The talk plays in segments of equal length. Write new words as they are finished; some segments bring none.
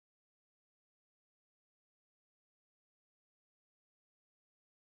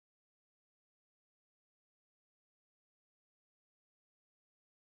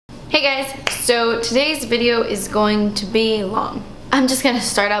Hey guys, so today's video is going to be long. I'm just gonna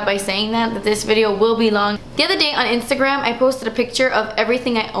start out by saying that this video will be long. The other day on Instagram, I posted a picture of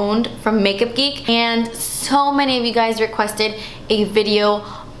everything I owned from MAKEUPGEEK, and so many of you guys requested a video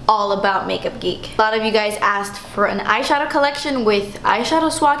all about MAKEUPGEEK. A lot of you guys asked for an eyeshadow collection with eyeshadow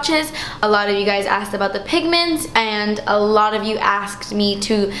swatches. A lot of you guys asked about the pigments, and a lot of you asked me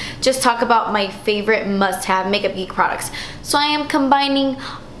to just talk about my favorite must-have MAKEUPGEEK products. So I am combining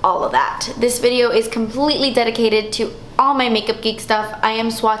all of that. This video is completely dedicated to all my MAKEUPGEEK stuff. I am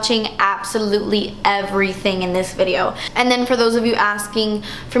swatching absolutely everything in this video. And then for those of you asking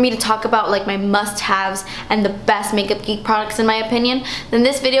for me to talk about like my must-haves and the best MAKEUPGEEK products in my opinion, then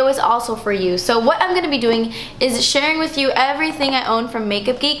this video is also for you. So what I'm going to be doing is sharing with you everything I own from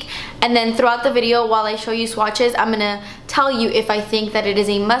MAKEUPGEEK, and then throughout the video while I show you swatches, I'm going to tell you if I think that it is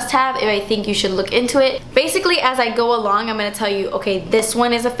a must-have, if I think you should look into it. Basically, as I go along, I'm going to tell you, okay, this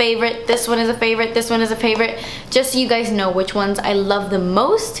one is a favorite, this one is a favorite, this one is a favorite, just so you guys know which ones I love the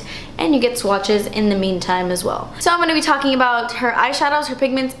most, and you get swatches in the meantime as well. So I'm going to be talking about her eyeshadows, her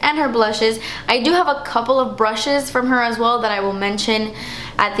pigments, and her blushes. I do have a couple of brushes from her as well that I will mention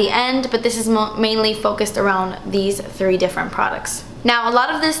at the end, but this is mainly focused around these three different products. Now, a lot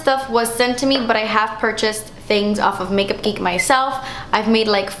of this stuff was sent to me, but I have purchased things off of MAKEUPGEEK myself. I've made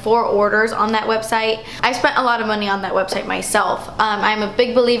like 4 orders on that website. I spent a lot of money on that website myself. I'm a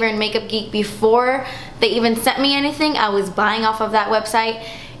big believer in MAKEUPGEEK. Before they even sent me anything, I was buying off of that website.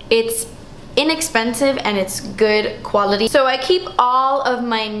 It's inexpensive and it's good quality. So I keep all of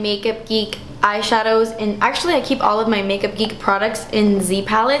my MAKEUPGEEK eyeshadows in, actually I keep all of my MAKEUPGEEK products in Z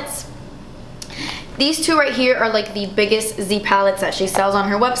palettes. These two right here are like the biggest Z palettes that she sells on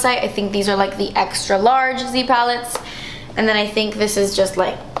her website. I think these are like the extra large Z palettes. And then I think this is just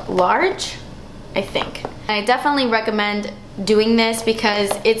like large, I think. And I definitely recommend doing this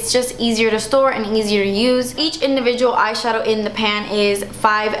because it's just easier to store and easier to use. Each individual eyeshadow in the pan is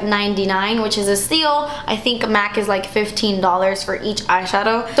 $5.99, which is a steal. I think MAC is like $15 for each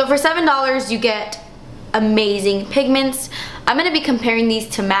eyeshadow. So for $7 you get amazing pigments. I'm going to be comparing these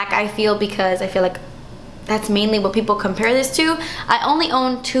to MAC, I feel, because I feel like that's mainly what people compare this to. I only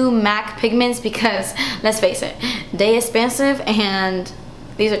own 2 MAC pigments because, let's face it, they're expensive and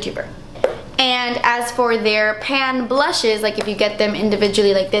these are cheaper. And as for their pan blushes, like if you get them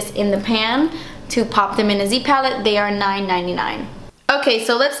individually like this in the pan to pop them in a Z palette, they are $9.99. Okay,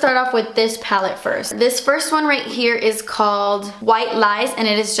 so let's start off with this palette first. This first one right here is called White Lies, and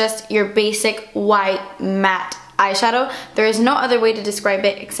it is just your basic white matte eyeshadow. There is no other way to describe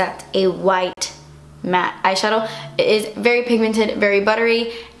it except a white matte eyeshadow. It is very pigmented, very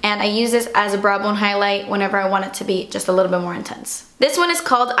buttery, and I use this as a brow bone highlight whenever I want it to be just a little bit more intense. This one is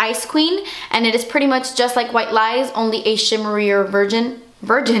called Ice Queen, and it is pretty much just like White Lies, only a shimmerier version.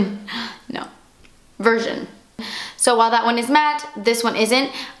 So while that one is matte, this one isn't.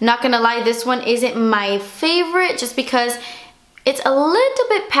 I'm not gonna lie, this one isn't my favorite just because it's a little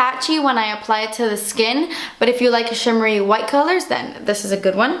bit patchy when I apply it to the skin, but if you like shimmery white colors, then this is a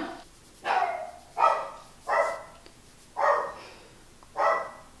good one.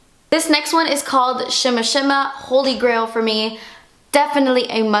 This next one is called Shimma Shimma, holy grail for me. Definitely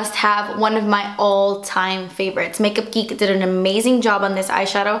a must-have, one of my all-time favorites. MAKEUPGEEK did an amazing job on this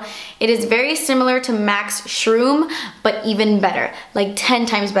eyeshadow. It is very similar to MAC's Shroom, but even better, like 10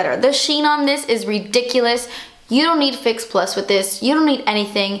 times better. The sheen on this is ridiculous. You don't need Fix Plus with this. You don't need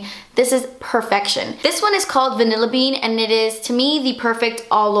anything. This is perfection. This one is called Vanilla Bean, and it is, to me, the perfect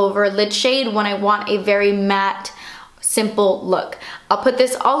all-over lid shade when I want a very matte, simple look. I'll put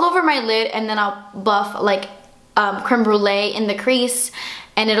this all over my lid, and then I'll buff like Creme Brûlée in the crease,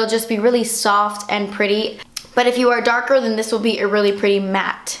 and it'll just be really soft and pretty. But if you are darker, then this will be a really pretty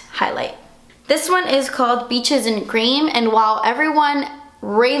matte highlight. This one is called Beaches and Cream, and while everyone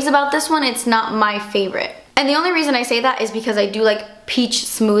raves about this one, it's not my favorite. And the only reason I say that is because I do like Peach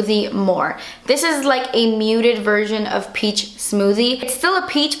Smoothie more. This is like a muted version of Peach Smoothie. It's still a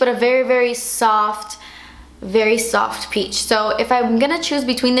peach, but a very, very soft peach. So if I'm gonna choose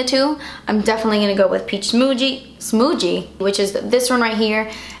between the two, I'm definitely gonna go with Peach Smoothie, which is this one right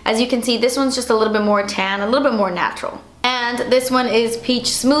here. As you can see, this one's just a little bit more tan, a little bit more natural. And this one is Peach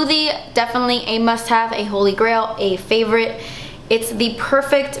Smoothie, definitely a must-have, a holy grail, a favorite. It's the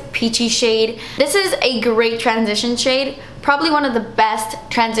perfect peachy shade. This is a great transition shade, probably one of the best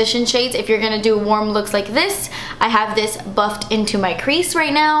transition shades if you're gonna do warm looks like this. I have this buffed into my crease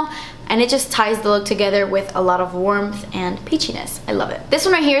right now, and it just ties the look together with a lot of warmth and peachiness. I love it. This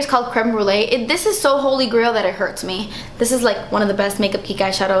one right here is called Creme Brûlée. This is so holy grail that it hurts me. This is like one of the best MAKEUPGEEK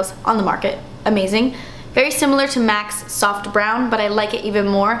eyeshadows on the market. Amazing. Very similar to MAC's Soft Brown, but I like it even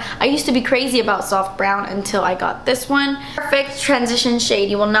more. I used to be crazy about Soft Brown until I got this one. Perfect transition shade.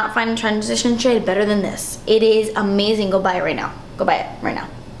 You will not find a transition shade better than this. It is amazing. Go buy it right now. Go buy it right now.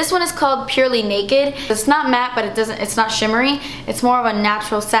 This one is called Purely Naked. It's not matte, but it's not shimmery. It's more of a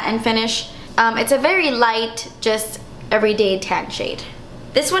natural satin finish. It's a very light, just everyday tan shade.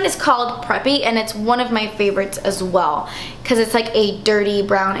 This one is called Preppy, and it's one of my favorites as well because it's like a dirty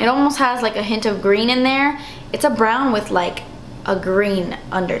brown. It almost has like a hint of green in there. It's a brown with like a green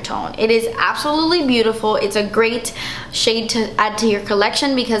undertone. It is absolutely beautiful. It's a great shade to add to your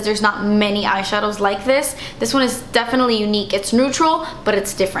collection because there's not many eyeshadows like this. This one is definitely unique. It's neutral, but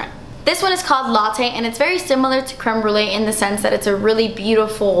it's different. This one is called Latte, and it's very similar to Creme Brûlée in the sense that it's a really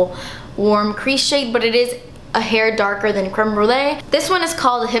beautiful warm crease shade, but it is a hair darker than Creme Brûlée. This one is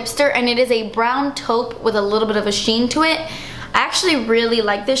called Hipster, and it is a brown taupe with a little bit of a sheen to it. I actually really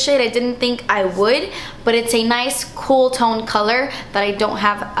like this shade. I didn't think I would, but it's a nice cool tone color that I don't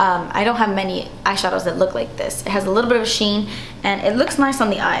have many eyeshadows that look like this. It has a little bit of a sheen and it looks nice on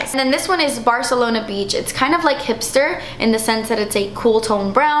the eyes. And then this one is Barcelona Beach. It's kind of like Hipster in the sense that it's a cool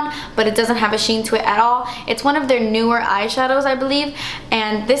tone brown, but it doesn't have a sheen to it at all. It's one of their newer eyeshadows, I believe,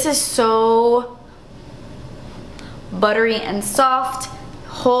 and this is so buttery and soft.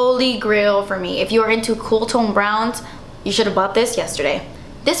 Holy grail for me. If you are into cool tone browns, you should have bought this yesterday.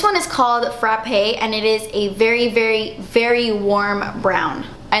 This one is called Frappe, and it is a very, very, very warm brown.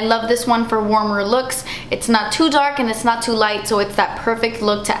 I love this one for warmer looks. It's not too dark and it's not too light, so it's that perfect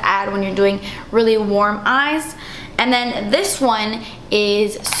look to add when you're doing really warm eyes. And then this one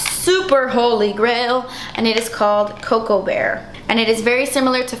is super holy grail, and it is called Cocoa Bear. And it is very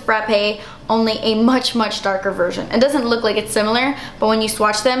similar to Frappe, only a much, much darker version. It doesn't look like it's similar, but when you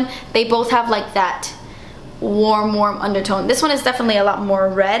swatch them, they both have like that warm undertone. This one is definitely a lot more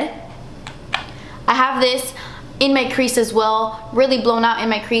red. I have this in my crease as well, really blown out in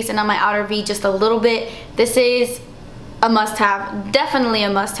my crease and on my outer V just a little bit. This is a must-have, definitely a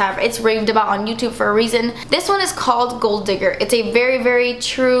must-have. It's raved about on YouTube for a reason. This one is called Gold Digger. It's a very, very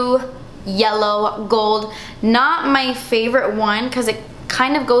true yellow gold. Not my favorite one because it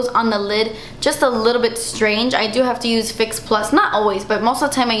kind of goes on the lid just a little bit strange. I do have to use Fix Plus, not always, but most of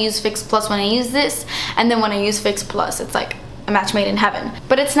the time I use Fix Plus when I use this, and then when I use Fix Plus it's like a match made in heaven.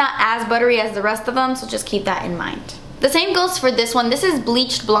 But it's not as buttery as the rest of them, so just keep that in mind. The same goes for this one. This is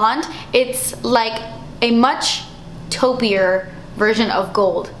Bleached Blonde. It's like a much taupier version of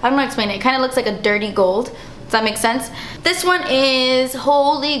gold. I don't know how to explain it. It kind of looks like a dirty gold. Does that make sense? This one is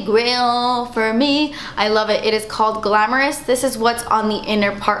holy grail for me. I love it. It is called Glamorous. This is what's on the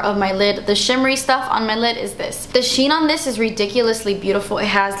inner part of my lid. The shimmery stuff on my lid is this. The sheen on this is ridiculously beautiful. It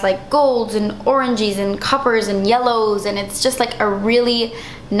has like golds and oranges and coppers and yellows, and it's just like a really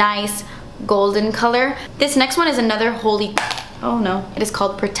nice golden color. This next one is another holy, oh no, it is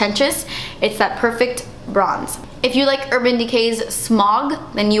called Pretentious. It's that perfect bronze. If you like Urban Decay's Smog,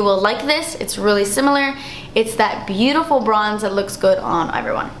 then you will like this. It's really similar. It's that beautiful bronze that looks good on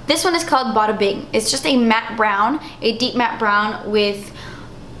everyone. This one is called Bada Bing. It's just a matte brown, a deep matte brown with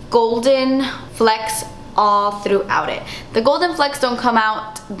golden flecks all throughout it. The golden flecks don't come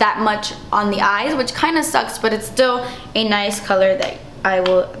out that much on the eyes, which kind of sucks, but it's still a nice color that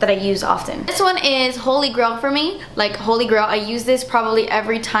I use often. This one is holy grail for me, like holy grail. I use this probably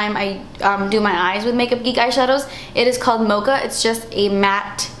every time I do my eyes with MAKEUPGEEK eyeshadows. It is called Mocha. It's just a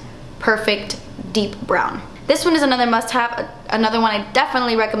matte, perfect, deep brown. This one is another must-have, another one I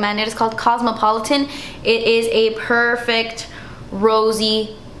definitely recommend. It is called Cosmopolitan. It is a perfect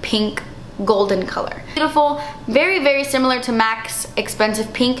rosy pink golden color. Beautiful, very, very similar to MAC's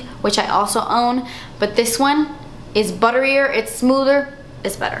Expensive Pink, which I also own, but this one is butterier, it's smoother,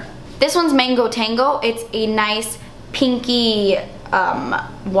 it's better. This one's Mango Tango. It's a nice pinky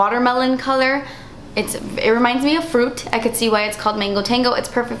watermelon color. It reminds me of fruit. I could see why it's called Mango Tango. It's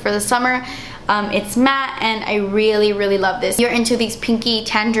perfect for the summer. It's matte, and I really, really love this. If you're into these pinky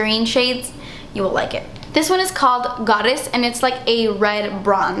tangerine shades, you will like it. This one is called Goddess, and it's like a red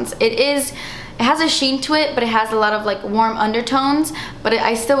bronze. It has a sheen to it, but it has a lot of like warm undertones, but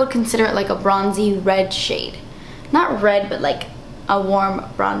I still would consider it like a bronzy red shade. Not red, but like a warm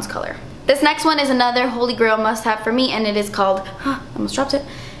bronze color. This next one is another holy grail must-have for me, and it is called, I almost dropped it.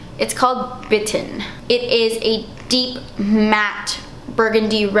 It's called Bitten. It is a deep matte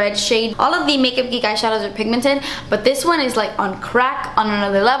burgundy red shade. All of the MAKEUPGEEK eyeshadows are pigmented, but this one is like on crack, on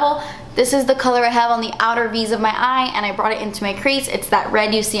another level. This is the color I have on the outer V's of my eye, and I brought it into my crease. It's that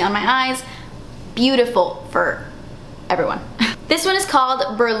red you see on my eyes. Beautiful for everyone. This one is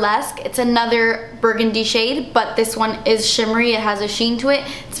called Burlesque. It's another burgundy shade, but this one is shimmery. It has a sheen to it.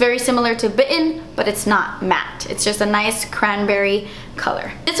 It's very similar to Bitten, but it's not matte. It's just a nice cranberry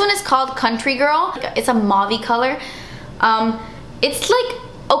color. This one is called Country Girl. It's a mauve color. It's like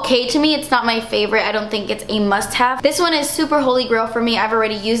okay to me. It's not my favorite. I don't think it's a must-have. This one is super holy grail for me. I've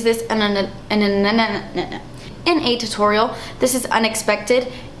already used this in a tutorial. This is Unexpected.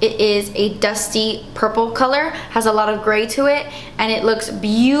 It is a dusty purple color, has a lot of gray to it, and it looks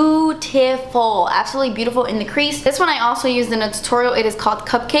beautiful, absolutely beautiful in the crease. This one I also used in a tutorial. It is called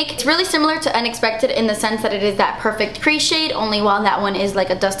Cupcake. It's really similar to Unexpected in the sense that it is that perfect crease shade, only while that one is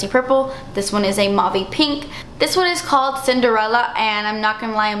like a dusty purple, this one is a mauve pink. This one is called Cinderella, and I'm not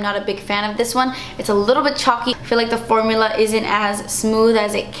gonna lie, I'm not a big fan of this one. It's a little bit chalky. I feel like the formula isn't as smooth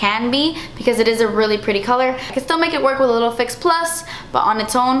as it can be because it is a really pretty color. I can still make it work with a little Fix Plus, but on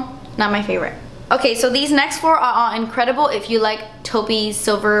its own, not my favorite. Okay, so these next four are all incredible if you like taupey,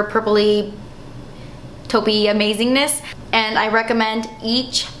 silver, purpley, taupey amazingness, and I recommend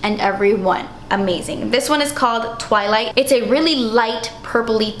each and every one. Amazing. This one is called Twilight. It's a really light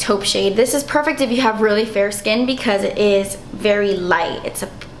purpley taupe shade. This is perfect if you have really fair skin because it is very light. It's a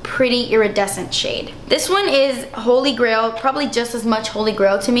pretty iridescent shade. This one is Holy Grail, probably just as much Holy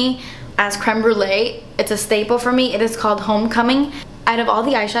Grail to me as Creme Brûlée. It's a staple for me. It is called Homecoming. Out of all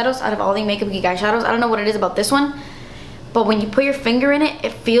the eyeshadows, out of all the Makeup Geek eyeshadows, I don't know what it is about this one, but when you put your finger in it,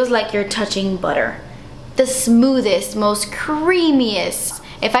 it feels like you're touching butter. The smoothest, most creamiest.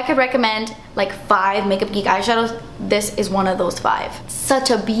 If I could recommend like 5 Makeup Geek eyeshadows, this is one of those 5.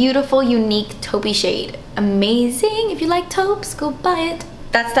 Such a beautiful, unique taupey shade. Amazing. If you like taupes, go buy it.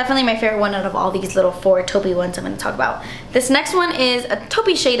 That's definitely my favorite one out of all these little 4 taupey ones I'm going to talk about. This next one is a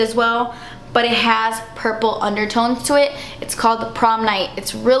taupey shade as well, but it has purple undertones to it. It's called Prom Night.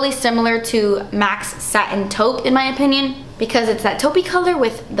 It's really similar to MAC's Satin Taupe in my opinion because it's that taupey color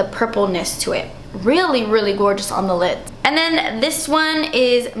with the purpleness to it. Really, really gorgeous on the lid. And then this one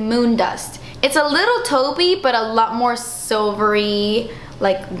is Moondust. It's a little taupey, but a lot more silvery,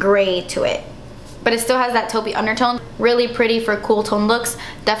 like gray to it. But it still has that taupey undertone. Really pretty for cool tone looks.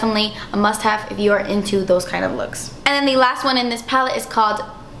 Definitely a must-have if you are into those kind of looks. And then the last one in this palette is called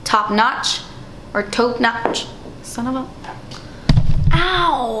Taupe Notch, or Taupe Notch. Son of a...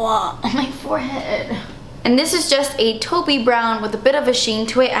 Ow! On my forehead. And this is just a taupey brown with a bit of a sheen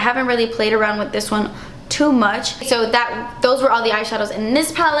to it. I haven't really played around with this one too much. So those were all the eyeshadows in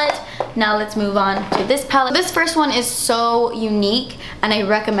this palette. Now let's move on to this palette. This first one is so unique and I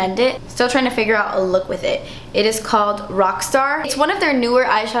recommend it. Still trying to figure out a look with it. It is called Rockstar. It's one of their newer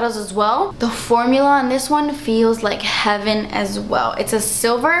eyeshadows as well. The formula on this one feels like heaven as well. It's a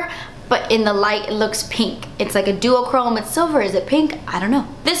silver, but in the light it looks pink. It's like a duochrome. It's silver. Is it pink? I don't know.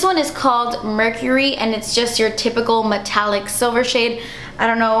 This one is called Mercury and it's just your typical metallic silver shade. I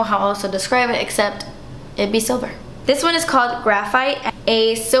don't know how else to describe it except it'd be silver. This one is called Graphite,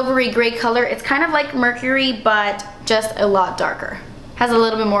 a silvery gray color. It's kind of like Mercury, but just a lot darker. Has a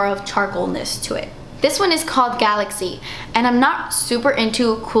little bit more of charcoalness to it. This one is called Galaxy, and I'm not super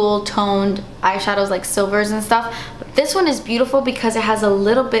into cool toned eyeshadows like silvers and stuff, but this one is beautiful because it has a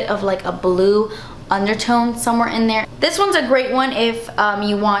little bit of like a blue undertone somewhere in there. This one's a great one if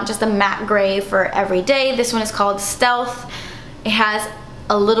you want just a matte gray for every day. This one is called Stealth. It has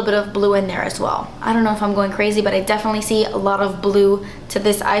a little bit of blue in there as well. I don't know if I'm going crazy, but I definitely see a lot of blue to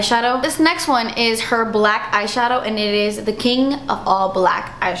this eyeshadow. This next one is her black eyeshadow, and it is the king of all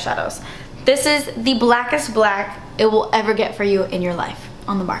black eyeshadows. This is the blackest black it will ever get for you in your life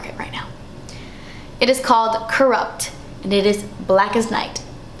on the market right now. It is called Corrupt, and it is black as night.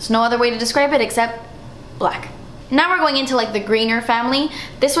 There's no other way to describe it except black. Now we're going into like the greener family.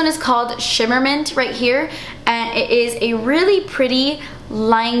 This one is called Shimmermint right here, and it is a really pretty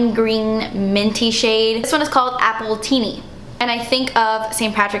lime green minty shade. This one is called Apple Teeny, and I think of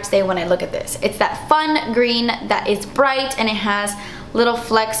St. Patrick's Day when I look at this. It's that fun green that is bright and it has little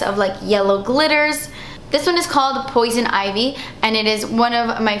flecks of like yellow glitters. This one is called Poison Ivy, and it is one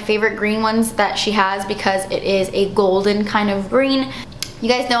of my favorite green ones that she has because it is a golden kind of green. You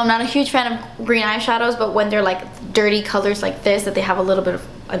guys know I'm not a huge fan of green eyeshadows, but when they're like dirty colors like this, that they have a little bit of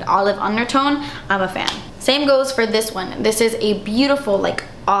an olive undertone, I'm a fan. Same goes for this one. This is a beautiful like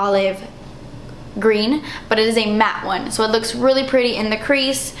olive green, but it is a matte one. So it looks really pretty in the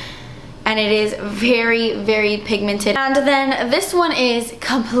crease, and it is very, very pigmented. And then this one is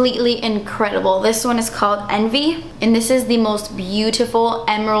completely incredible. This one is called Envy, and this is the most beautiful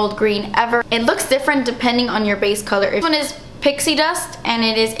emerald green ever. It looks different depending on your base color. This one is Pixie Dust, and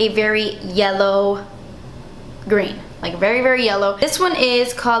it is a very yellow green, like very, very yellow. This one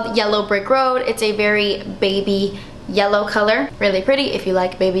is called Yellow Brick Road. It's a very baby yellow color. Really pretty if you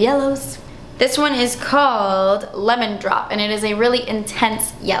like baby yellows. This one is called Lemon Drop, and it is a really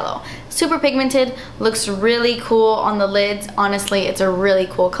intense yellow. Super pigmented, looks really cool on the lids. Honestly, it's a really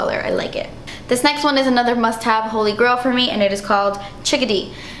cool color. I like it. This next one is another must-have holy grail for me, and it is called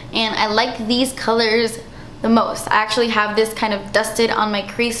Chickadee. And I like these colors the most. I actually have this kind of dusted on my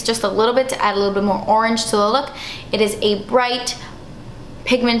crease just a little bit to add a little bit more orange to the look. It is a bright,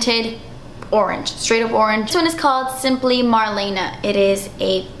 pigmented orange, straight up orange. This one is called Simply Marlena. It is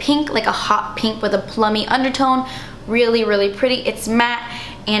a pink, like a hot pink with a plummy undertone. Really, really pretty. It's matte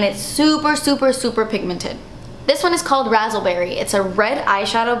and it's super, super, super pigmented. This one is called Razzleberry. It's a red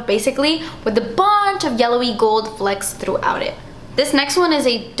eyeshadow basically with a bunch of yellowy gold flecks throughout it. This next one is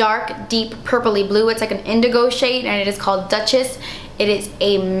a dark, deep purpley blue. It's like an indigo shade and it is called Duchess. It is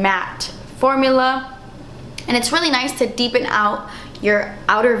a matte formula and it's really nice to deepen out your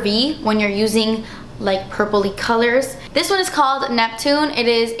outer V when you're using like purpley colors. This one is called Neptune. It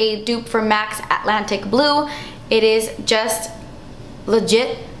is a dupe for MAC's Atlantic Blue. It is just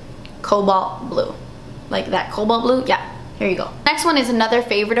legit cobalt blue. Like that cobalt blue, yeah, here you go. Next one is another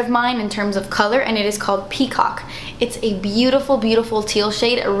favorite of mine in terms of color, and it is called Peacock. It's a beautiful, beautiful teal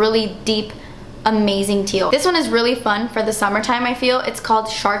shade, a really deep, amazing teal. This one is really fun for the summertime, I feel. It's called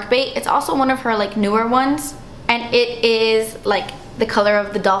Shark Bait. It's also one of her like newer ones, and it is like the color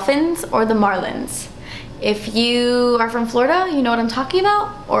of the dolphins or the marlins. If you are from Florida, you know what I'm talking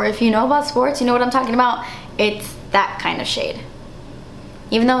about, or if you know about sports, you know what I'm talking about. It's that kind of shade,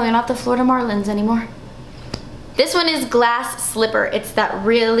 even though they're not the Florida Marlins anymore. This one is Glass Slipper. It's that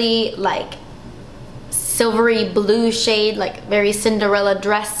really like silvery blue shade, like very Cinderella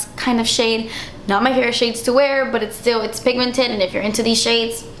dress kind of shade. Not my favorite shades to wear, but it's pigmented, and if you're into these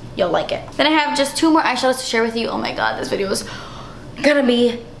shades, you'll like it. Then I have just 2 more eyeshadows to share with you. Oh my god, this video is gonna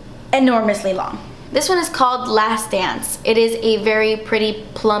be enormously long. This one is called Last Dance. It is a very pretty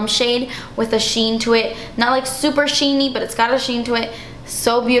plum shade with a sheen to it. Not like super sheeny, but it's got a sheen to it.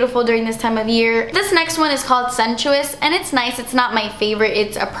 So beautiful during this time of year. This next one is called Sensuous, and it's nice. It's not my favorite.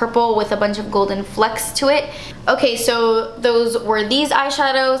 It's a purple with a bunch of golden flecks to it. Okay, so those were these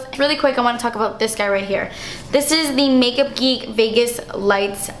eyeshadows. Really quick, I want to talk about this guy right here. This is the MAKEUPGEEK Vegas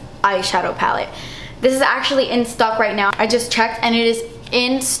Lights eyeshadow palette. This is actually in stock right now. I just checked and it is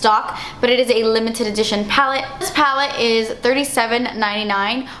in stock, but it is a limited edition palette. This palette is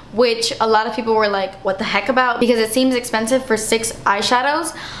 $37.99, which a lot of people were like, what the heck about? Because it seems expensive for 6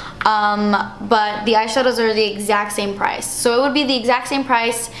 eyeshadows, but the eyeshadows are the exact same price. So it would be the exact same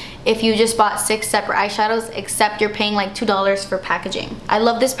price if you just bought 6 separate eyeshadows, except you're paying like $2 for packaging. I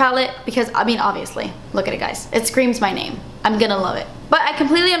love this palette because, I mean, obviously, look at it guys. It screams my name. I'm gonna love it. But I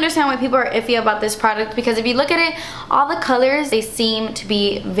completely understand why people are iffy about this product, because if you look at it, all the colors, they seem to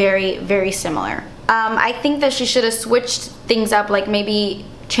be very, very similar. I think that she should have switched things up, like maybe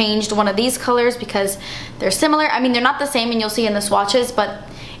changed one of these colors because they're similar. I mean, they're not the same, and you'll see in the swatches, but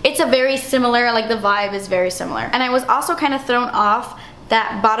it's a very similar, like the vibe is very similar. And I was also kind of thrown off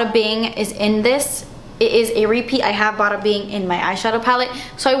that Bada Bing is in this. It is a repeat. I have Bada Bing in my eyeshadow palette,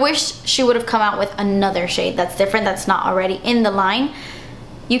 so I wish she would have come out with another shade that's different, that's not already in the line.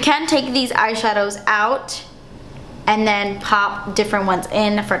 You can take these eyeshadows out and then pop different ones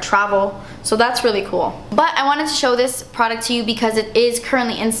in for travel, so that's really cool. But I wanted to show this product to you because it is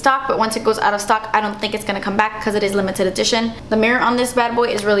currently in stock, but once it goes out of stock, I don't think it's gonna come back because it is limited edition. The mirror on this bad boy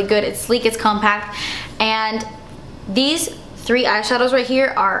is really good. It's sleek, it's compact, and these 3 eyeshadows right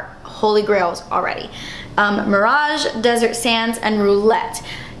here are holy grails already. Mirage, Desert Sands, and Roulette.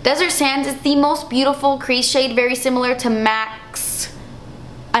 Desert Sands is the most beautiful crease shade, very similar to MAC's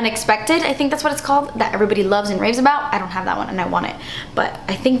Unexpected. I think that's what it's called, that everybody loves and raves about. I don't have that one and I want it, but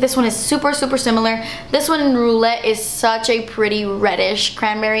I think this one is super, super similar. This one in Roulette is such a pretty reddish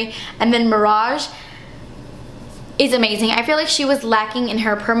cranberry, and then Mirage is amazing. I feel like she was lacking in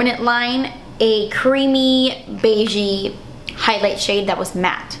her permanent line a creamy, beigey highlight shade that was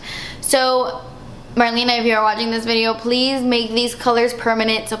matte. So Marlena, if you're watching this video, please make these colors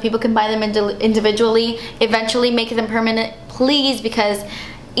permanent so people can buy them individually. Eventually make them permanent, please, because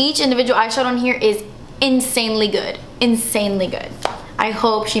each individual eyeshadow in here is insanely good. Insanely good. I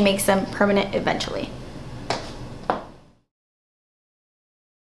hope she makes them permanent eventually.